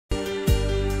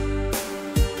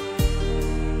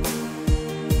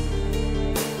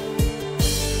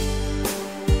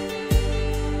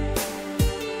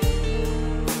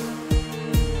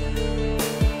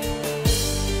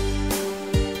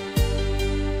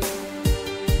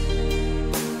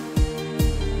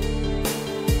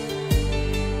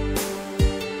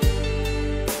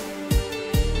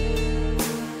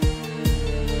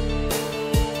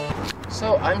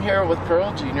I'm here with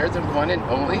Pearl Jr., the one and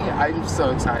only. I'm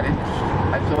so excited.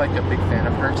 I feel like a big fan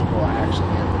of hers. Well, I actually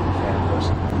am a big fan of hers.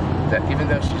 That even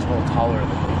though she's a little taller than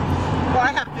me. Well,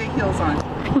 I have big heels on.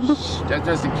 That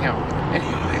doesn't count.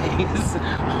 Anyways,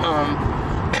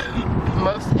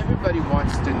 most everybody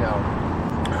wants to know,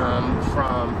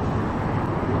 from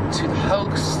to the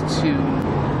hoax to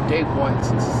day one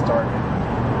since it started.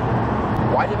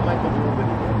 Why did Michael do what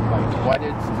he did? Like, why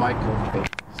did Michael fake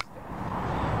this?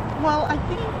 Well, I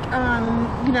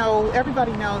think, you know,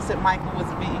 everybody knows that Michael was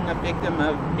being a victim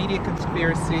of media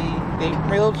conspiracy. They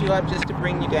reeled you up just to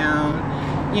bring you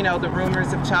down. You know, the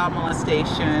rumors of child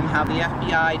molestation, how the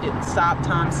FBI didn't stop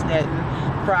Tom Sneddon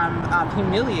from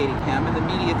humiliating him, and the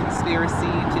media conspiracy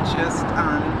to just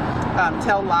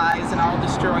tell lies and all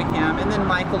destroy him, and then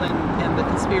Michael and the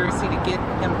conspiracy to get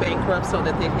him bankrupt so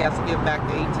that they have to give back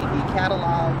the ATV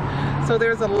catalog. So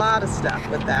there's a lot of stuff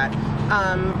with that.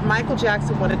 Michael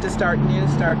Jackson wanted to start new,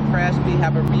 start fresh,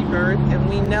 have a rebirth, and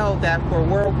we know that for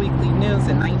World Weekly News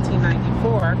in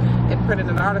 1994, it printed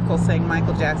an article saying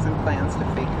Michael Jackson plans to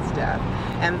fake his death.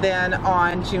 And then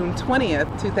on June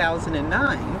 20th,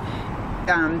 2009,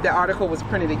 the article was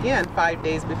printed again 5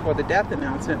 days before the death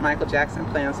announcement. Michael Jackson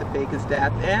plans to fake his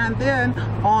death. And then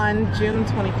on June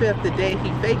 25th, the day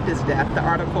he faked his death, the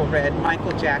article read,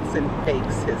 Michael Jackson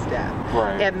fakes his death.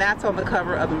 Right. And that's on the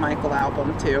cover of the Michael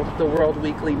album too. The World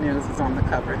Weekly News is on the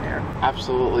cover there.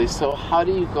 Absolutely. So how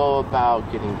do you go about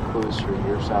getting clues for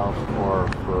yourself or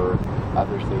for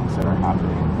other things that are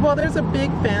happening? Well, there's a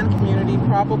big fan community,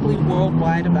 probably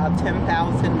worldwide, about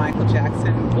 10,000 Michael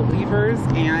Jackson believers,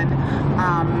 and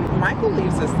Michael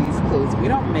leaves us these clues. We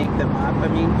don't make them up. I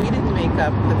mean, we didn't make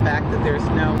up the fact that there's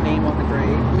no name on the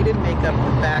grave. We didn't make up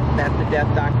the fact that the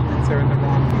death documents are in the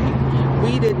wrong name.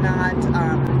 We did not,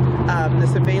 the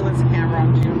surveillance camera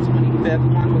on June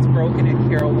 25th, one was broken at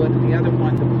Carrollwood and the other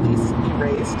one the police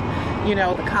erased. You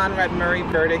know, the Conrad Murray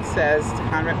verdict says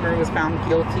Conrad Murray was found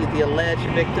guilty. The alleged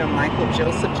victim, Michael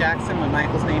Joseph Jackson, when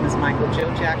Michael's name is Michael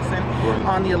Joe Jackson,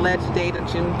 on the alleged date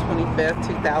of June 25th,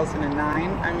 2009.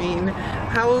 I mean,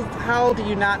 how do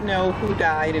you not know who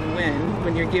died and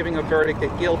when you're giving a verdict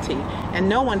at guilty? And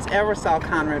no one's ever saw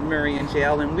Conrad Murray in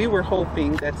jail, and we were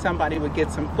hoping that somebody would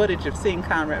get some footage of seeing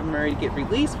Conrad Murray get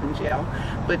released from jail,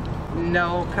 but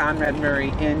no Conrad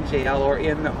Murray in jail or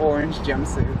in the orange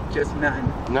jumpsuit, just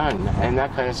none. None, and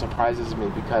that kind of surprises me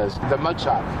because the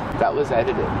mugshot, that was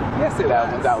edited. Yes, it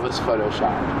was. That was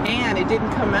Photoshopped. And it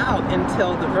didn't come out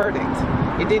until the verdict.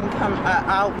 It didn't come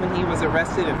out when he was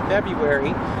arrested in February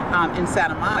in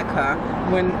Santa Monica.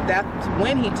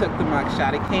 When he took the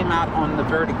mugshot, it came out on the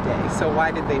verdict day. So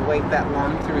why did they wait that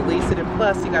long to release it? And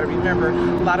plus, you got to remember,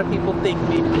 a lot of people think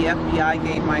maybe the FBI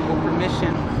gave Michael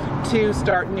permission to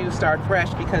start new, start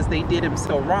fresh because they did him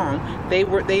so wrong.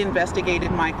 They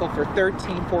investigated Michael for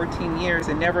 13, 14 years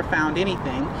and never found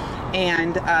anything.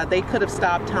 And they could have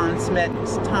stopped Tom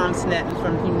Sneddon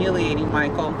from humiliating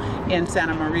Michael in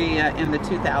Santa Maria in the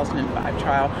 2005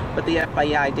 trial, but the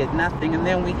FBI did nothing. And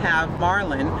then we have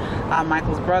Marlon,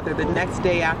 Michael's brother, the next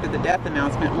day after the death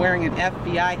announcement, wearing an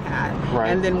FBI hat. Right.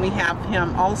 And then we have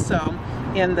him also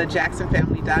in the Jackson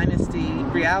Family Dynasty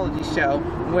reality show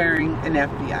wearing an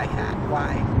FBI hat.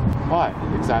 Why?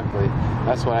 Why? Exactly.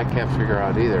 That's what I can't figure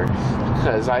out either.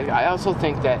 Because I also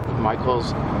think that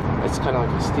Michael's, it's kind of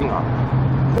like a sting on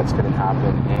that's going to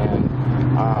happen. And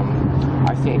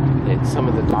I think that some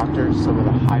of the doctors, some of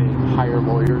the higher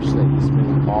lawyers that he's been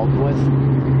involved with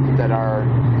that are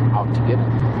out to get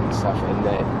him and stuff, and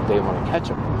that they want to catch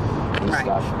him and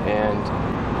stuff. And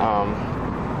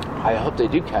I hope they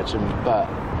do catch him, but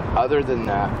other than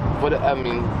that, what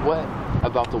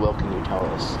about the will can you tell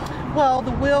us? Well,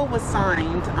 the will was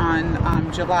signed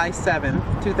on July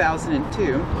 7th,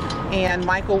 2002, and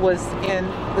Michael was in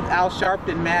with Al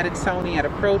Sharpton, mad at Sony at a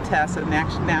protest at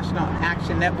National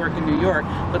Action Network in New York,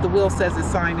 but the will says it's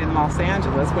signed in Los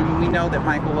Angeles when we know that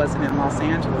Michael wasn't in Los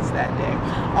Angeles that day.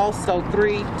 Also,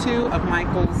 two of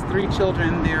Michael's three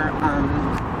children,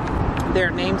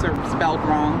 their names are spelled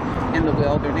wrong in the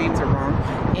will. Their names are wrong.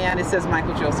 And it says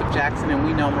Michael Joseph Jackson, and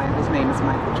we know Michael's name is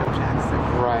Michael Joe Jackson.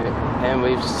 Right. And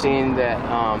we've seen that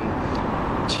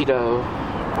Petito,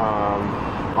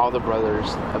 all the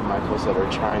brothers of Michael's that are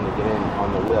trying to get in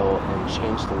on the will and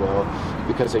change the will,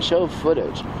 because they showed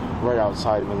footage right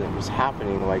outside when it was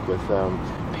happening, like with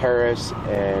Paris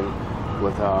and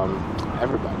with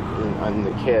everybody and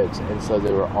the kids, and so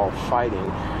they were all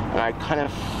fighting. And I kind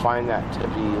of find that to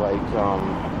be like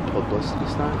publicity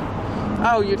stunt.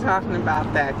 Oh, you're talking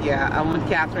about that, yeah. When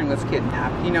Catherine was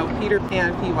kidnapped. You know, Peter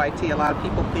Pan, Pyt, a lot of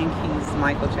people think he's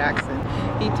Michael Jackson.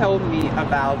 He told me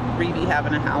about Reeve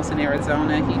having a house in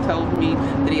Arizona. He told me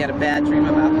that he had a bad dream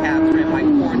about Catherine like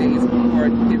 4 days before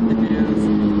it hit the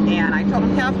news. And I told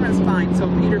him Catherine's fine, so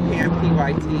Peter Pan,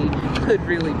 Pyt could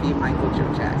really be Michael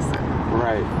Joe Jackson.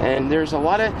 Right, and there's a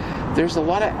lot of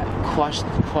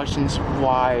questions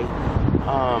why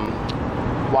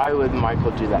would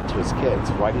Michael do that to his kids?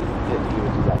 Why do you think that he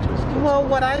would do that to his kids? Well,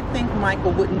 what I think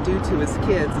Michael wouldn't do to his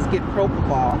kids is get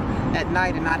propofol at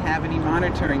night and not have any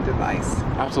monitoring device.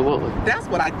 Absolutely. That's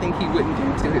what I think he wouldn't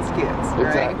do to his kids,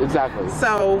 right? Exactly.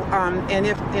 So, and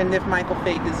if Michael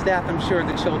faked his death, I'm sure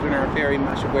the children are very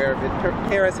much aware of it.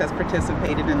 Paris has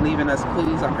participated in leaving us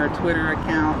clues on her Twitter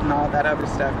account and all that other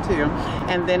stuff too.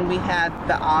 And then we had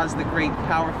the Oz the Great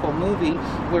Powerful movie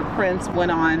where Prince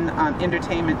went on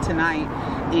Entertainment Tonight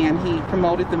and he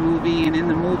promoted the movie, and in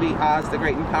the movie Oz the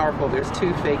Great and Powerful, there's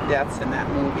 2 fake deaths in that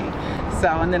movie. So,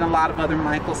 and then a lot of other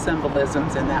Michael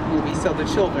symbolisms in that movie, so the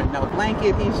children know.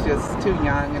 Blanket, he's just too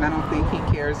young, and I don't think he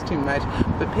cares too much.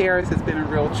 But Paris has been a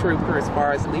real trooper as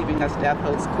far as leaving us death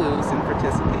hoax clues and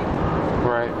participating.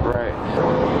 Right.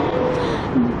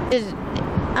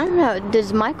 I don't know,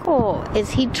 does Michael, is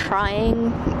he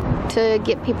trying to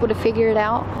get people to figure it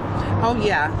out? Oh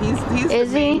yeah, he's the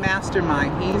main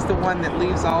mastermind. He's the one that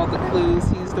leaves all the clues.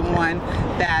 He's the one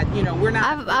that, you know,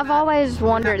 I've always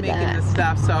wondered making that. This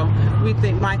stuff, so we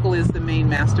think Michael is the main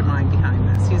mastermind behind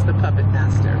this. He's the puppet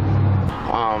master.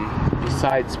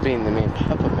 Besides being the main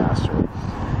puppet master,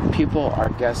 people are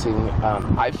guessing.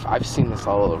 I've seen this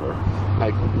all over.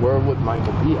 Like, where would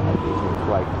Michael be at? Do you think,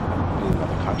 like, in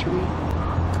another country?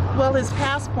 Well, his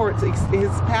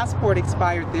passport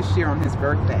expired this year on his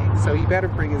birthday, so he better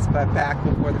bring his butt back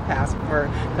before the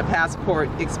passport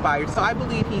expired. So I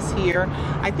believe he's here.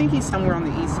 I think he's somewhere on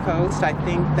the East Coast. I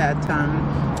think that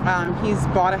he's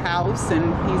bought a house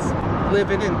and he's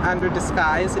living under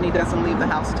disguise, and he doesn't leave the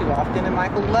house too often. And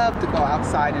Michael loved to go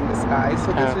outside in disguise,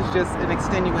 so this is just an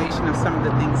extenuation of some of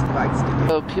the things he likes to do.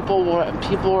 So people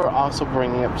were also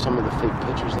bringing up some of the fake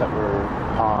pictures that were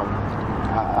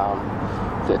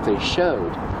that they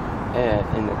showed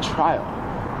in the trial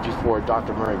before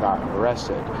Dr. Murray got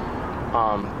arrested.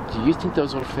 Do you think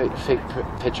those were fake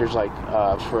pictures, like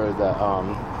for the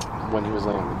when he was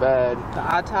laying on the bed? The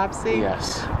autopsy?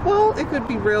 Yes. Well, it could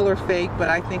be real or fake, but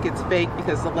I think it's fake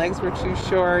because the legs were too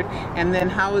short. And then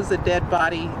how is a dead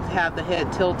body have the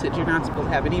head tilted? You're not supposed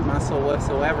to have any muscle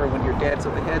whatsoever when you're dead, so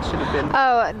the head should have been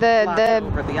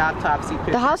over the autopsy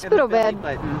picture. The hospital bed.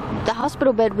 The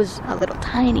hospital bed was a little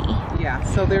tiny. Yeah,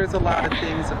 so there's a lot of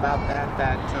things about that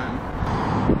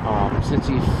since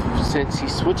he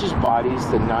switches bodies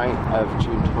the night of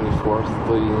June 24th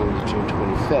leading into June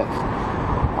 25th.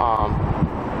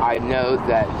 I know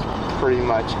that pretty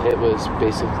much it was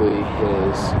basically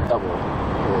his double,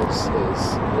 his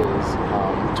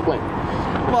twin.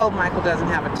 Well, Michael doesn't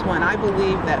have a twin. I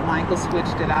believe that Michael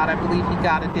switched it out. I believe he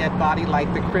got a dead body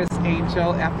like the Chris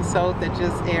Angel episode that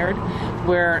just aired,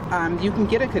 where you can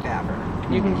get a cadaver.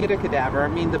 You can get a cadaver. I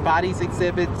mean, the bodies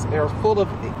exhibits are full of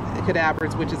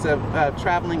cadavers, which is a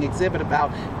traveling exhibit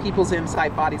about people's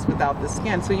inside bodies without the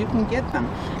skin, so you can get them.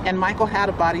 And Michael had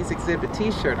a Bodies Exhibit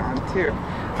t-shirt on too.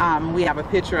 We have a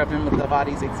picture of him with the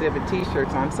Bodies Exhibit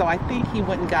t-shirts on, so I think he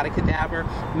went and got a cadaver,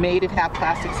 made it have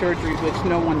plastic surgery, which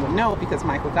no one would know because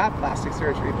Michael got plastic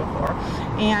surgery before,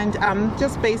 and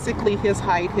just basically his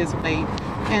height, his weight,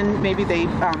 and maybe they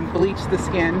bleached the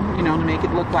skin, you know, to make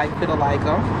it look like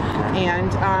vitiligo,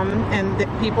 and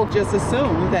people just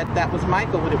assumed that that was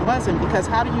Michael, but it wasn't, because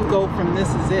how do you go from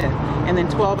this is it, and then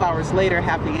 12 hours later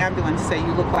have the ambulance say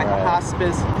you look like a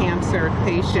hospice cancer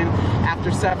patient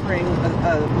after suffering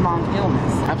a long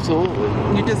illness? Absolutely.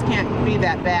 You just can't be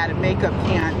that bad, and makeup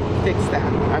can't fix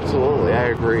that. Absolutely, I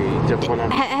agree.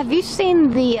 Have you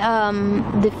seen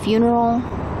the funeral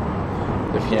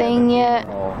thing yet?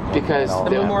 Because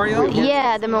the memorial?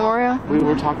 Yeah, the memorial. We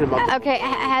were talking about. Okay,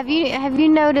 have you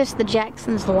noticed the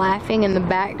Jacksons laughing in the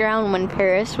background when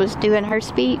Paris was doing her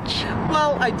speech?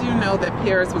 Well, I do know that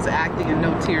Paris was acting and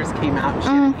no tears came out. She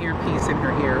had an earpiece in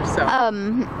her ear, so.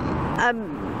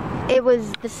 It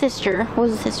was the sister. What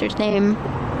was the sister's name?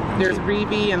 There's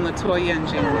Reeve and Latoya and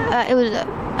Janet. It was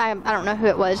I don't know who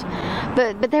it was,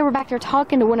 but they were back there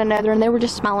talking to one another and they were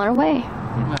just smiling away.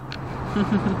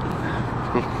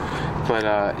 But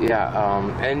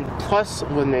and plus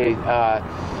when they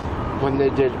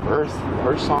did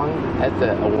Earth Song at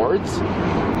the awards,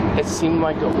 it seemed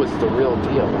like it was the real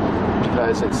deal,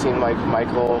 because it seemed like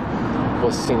Michael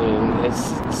was singing.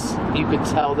 You could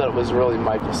tell that it was really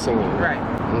Michael singing, Right.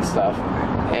 and stuff.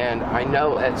 And I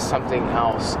know it's something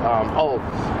else. The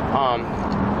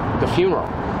funeral,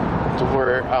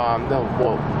 where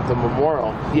the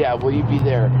memorial. Yeah, will you be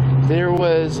there? There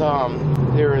was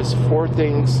 4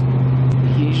 things.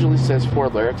 He usually says 4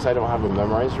 lyrics. I don't have them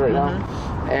memorized right now.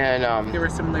 And there were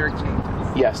some lyric changes.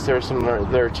 yes, there were some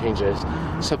lyric changes.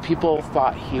 So people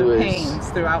thought he was pains,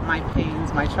 throughout my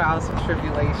pains, my trials and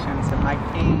tribulations, and my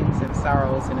pains and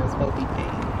sorrows, and his will be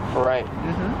pain. right,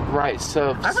 right.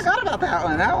 So I forgot about that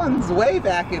one. That one's way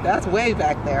back. That's way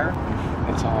back there.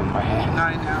 it's all in my head.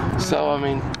 I know. So I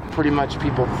mean, pretty much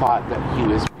people thought that he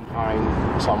was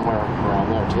behind somewhere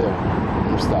around there too,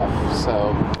 and stuff.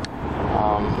 So,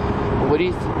 what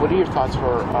are your thoughts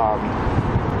for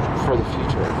the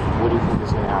future? What do you think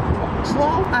is going to happen next?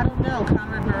 Well, I don't know.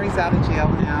 Conrad Murray's out of jail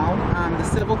now. The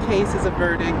civil case is a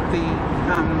verdict. The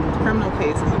criminal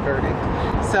case is a verdict.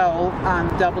 So,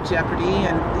 double jeopardy.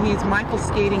 And Michael's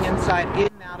skating inside in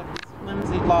and out of this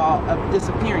flimsy law of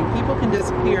disappearing. People can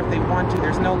disappear if they want to.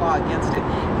 There's no law against it.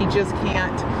 He just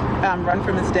can't run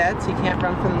from his debts. He can't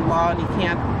run from the law, and he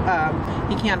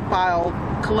can't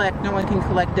collect. No one can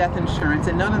collect death insurance,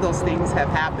 and none of those things have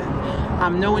happened.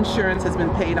 No insurance has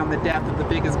been paid on the death of the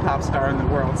biggest pop star in the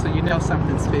world, so you know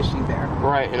something's fishy there.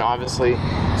 Right, and obviously,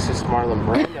 since Marlon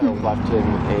Brando left him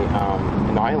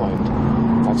an island,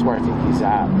 that's where I think he's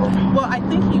at. Well, I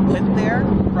think he went there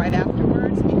right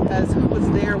afterwards, because who was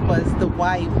there was the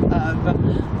wife of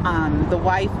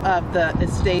the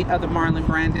estate of the Marlon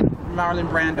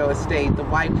Brando estate. The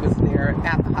wife was there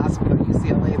at the hospital at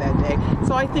UCLA that day.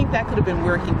 So I think that could have been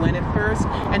where he went at first.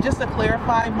 And just to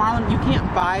clarify, Marlon, you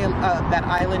can't buy that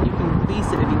island. You can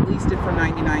lease it, and he leased it for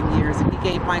 99 years. And he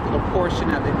gave Michael a portion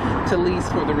of it to lease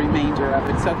for the remainder of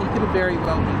it. So he could very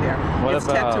well be there. What it's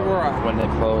about Tetora. when they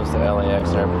closed the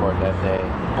LAX airport that day?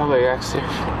 LAX,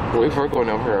 we're going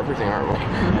over everything, aren't we?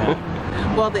 Yeah.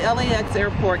 Well, the LAX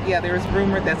airport, yeah, there was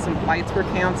rumored that some flights were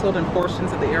canceled and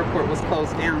portions of the airport was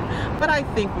closed down. But I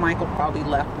think Michael probably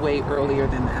left way earlier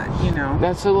than that, you know.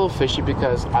 That's a little fishy,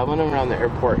 because I went around the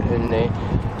airport and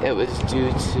it was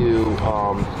due to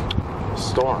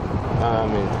storm,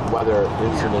 weather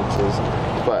incidences,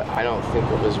 but I don't think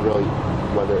it was really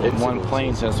weather incidences. One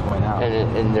plane just went out.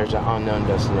 And there's an unknown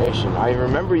destination. I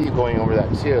remember you going over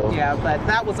that too. Yeah, but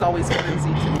that was always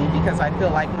flimsy to me, because I feel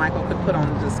like Michael could put on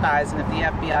the disguise, and if the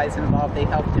FBI is involved, they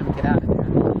helped him get out of there.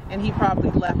 And he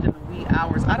probably left in the wee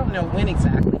hours. I don't know when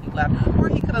exactly he left, or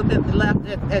he could have been left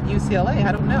at UCLA.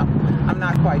 I don't know. I'm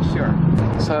not quite sure.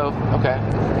 So, okay.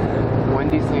 When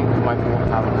do you think Michael will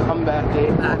have a comeback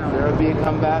date? I don't know. There will be a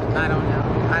comeback? I don't know.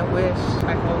 I wish.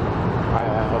 I hope. I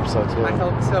hope so too. I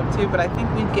hope so too, but I think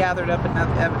we've gathered up enough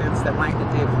evidence that Michael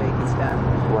did fake his death.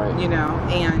 Right. You know,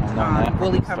 and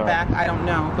will he come back? I don't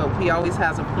know, but he always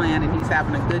has a plan, and he's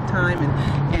having a good time.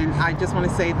 And I just want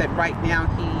to say that right now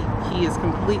he is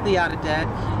completely out of debt,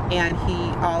 and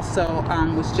he also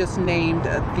was just named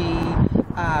the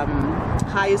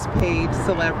highest paid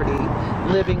celebrity,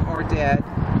 living or dead.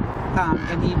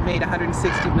 And he made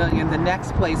 $160 million. The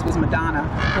next place was Madonna,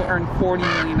 who earned $40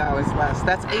 million less.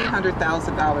 That's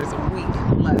 $800,000 a week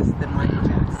less than Michael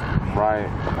Jackson. Right.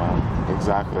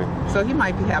 Exactly. So he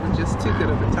might be having just too good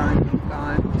of a time being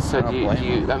gone. So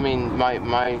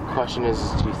my question is,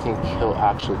 do you think he'll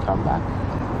actually come back?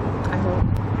 I hope.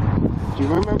 Do you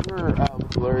remember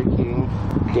with Larry King,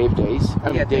 Dave Days?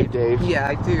 Dave. Yeah,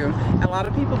 I do. And a lot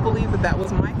of people believe that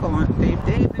was Michael on Dave,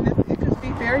 and it could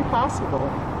be very possible.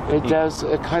 It does.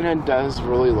 It kind of does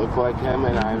really look like him,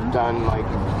 and I've done like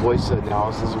voice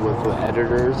analysis with the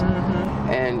editors,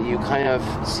 and you kind of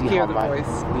see hear how the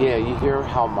voice. Yeah, you hear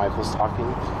how Michael's talking,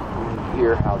 you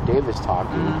hear how Dave is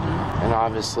talking, and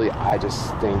obviously I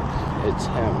just think it's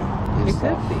him. It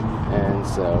could be. And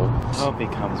so I hope he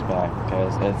comes back,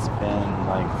 because it's been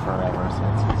like forever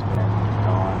since he's been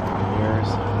gone. Years.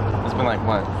 It's been like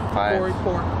what, 5?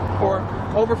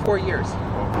 Over 4 years.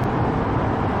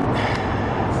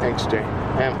 Thanks, Jay.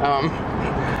 And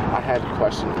I had a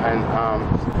question, and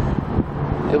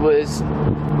it was,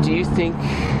 do you think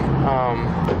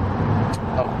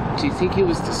he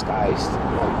was disguised?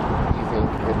 Like, do you think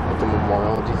at the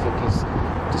memorial? Do you think he's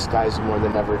disguised more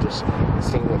than ever, just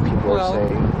saying what people are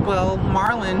saying? Well,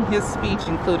 Marlon, his speech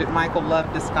included Michael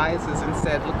loved disguises and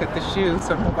said, look at the shoes,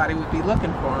 so nobody would be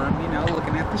looking for him,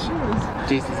 looking at the shoes.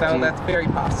 That's very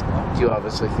possible. Do you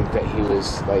obviously think that he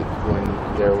was like when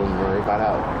Murray got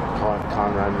out,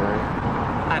 Conrad Murray?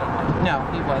 I don't know. No,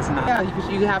 he was not. Yeah,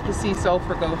 you have to see Soul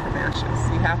for Go from Ashes.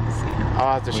 You have to see him.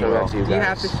 I'll have to show that to you guys. You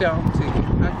have to show him to you,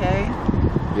 okay?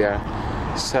 Yeah.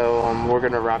 So we're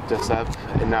gonna wrap this up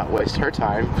and not waste her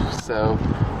time. So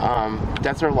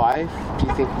that's her life. Do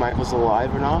you think Michael's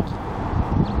alive or not?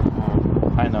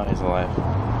 I know he's alive.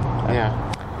 Yeah.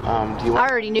 Do you I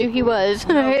want? already knew he was.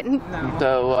 No.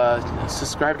 So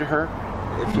subscribe to her.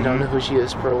 If you don't know who she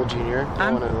is, Pearl Jr.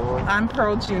 I'm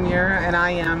Pearl Jr. and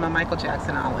I am a Michael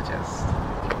Jacksonologist.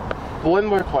 One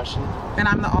more question. And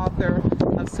I'm the author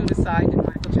of Suicide Did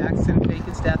Michael Jackson Fake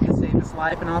His Death to Save His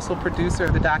Life, and also producer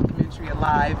of the documentary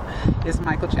Alive, Is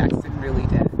Michael Jackson Really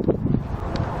Dead?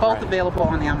 Both Right. available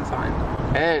on Amazon.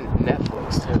 And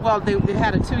Netflix too. Well, it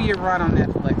had a 2-year run on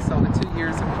Netflix, so the 2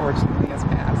 years unfortunately has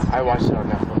passed. I watched it on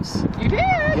Netflix. You did?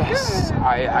 Yes, Good.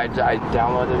 I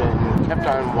downloaded it and kept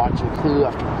on watching clue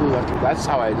after clue after. That's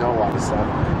how I know a lot of stuff.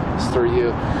 It's through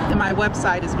you. And my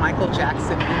website is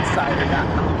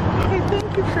michaeljacksoninsider.com. Okay,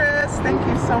 thank you, Chris. Thank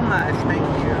you so much. Thank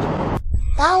you.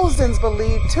 Thousands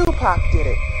believed Tupac did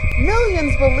it.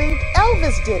 Millions believed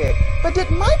Elvis did it. But did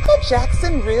Michael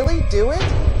Jackson really do it?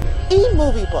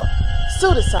 E-movie book,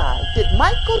 Suicide. Did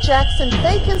Michael Jackson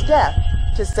fake his death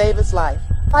to save his life?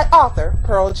 By author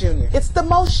Pearl Jr. It's the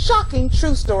most shocking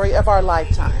true story of our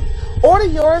lifetime. Order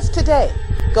yours today.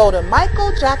 Go to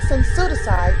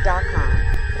michaeljacksonsuicide.com.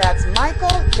 That's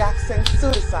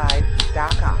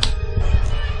michaeljacksonsuicide.com.